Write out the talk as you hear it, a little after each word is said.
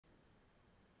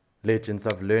Legends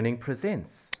of Learning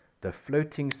presents the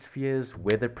Floating Spheres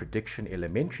Weather Prediction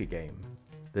Elementary game.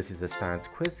 This is a science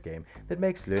quiz game that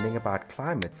makes learning about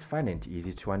climates fun and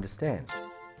easy to understand.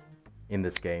 In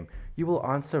this game, you will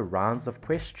answer rounds of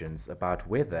questions about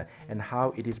weather and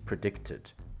how it is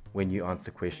predicted. When you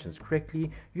answer questions correctly,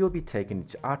 you'll be taken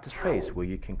into outer space where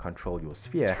you can control your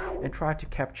sphere and try to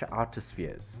capture outer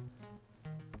spheres.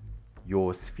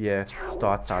 Your sphere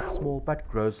starts out small but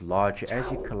grows larger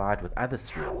as you collide with other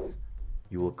spheres.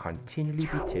 You will continually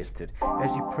be tested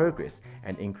as you progress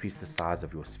and increase the size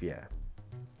of your sphere.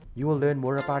 You will learn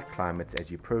more about climates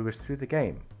as you progress through the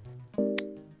game.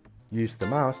 Use the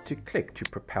mouse to click to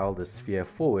propel the sphere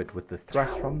forward with the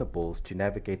thrust from the balls to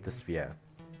navigate the sphere.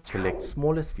 Collect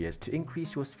smaller spheres to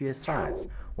increase your sphere's size.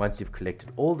 Once you've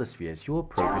collected all the spheres, you will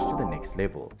progress to the next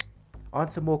level.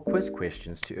 Answer more quiz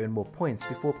questions to earn more points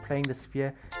before playing the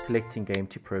sphere collecting game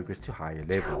to progress to higher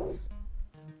levels.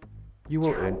 You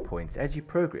will earn points as you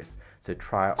progress, so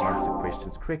try to answer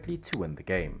questions correctly to win the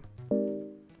game.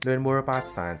 Learn more about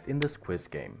science in this quiz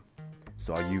game.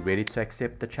 So are you ready to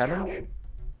accept the challenge?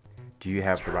 Do you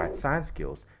have the right science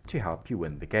skills to help you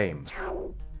win the game?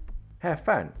 Have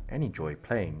fun and enjoy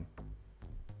playing.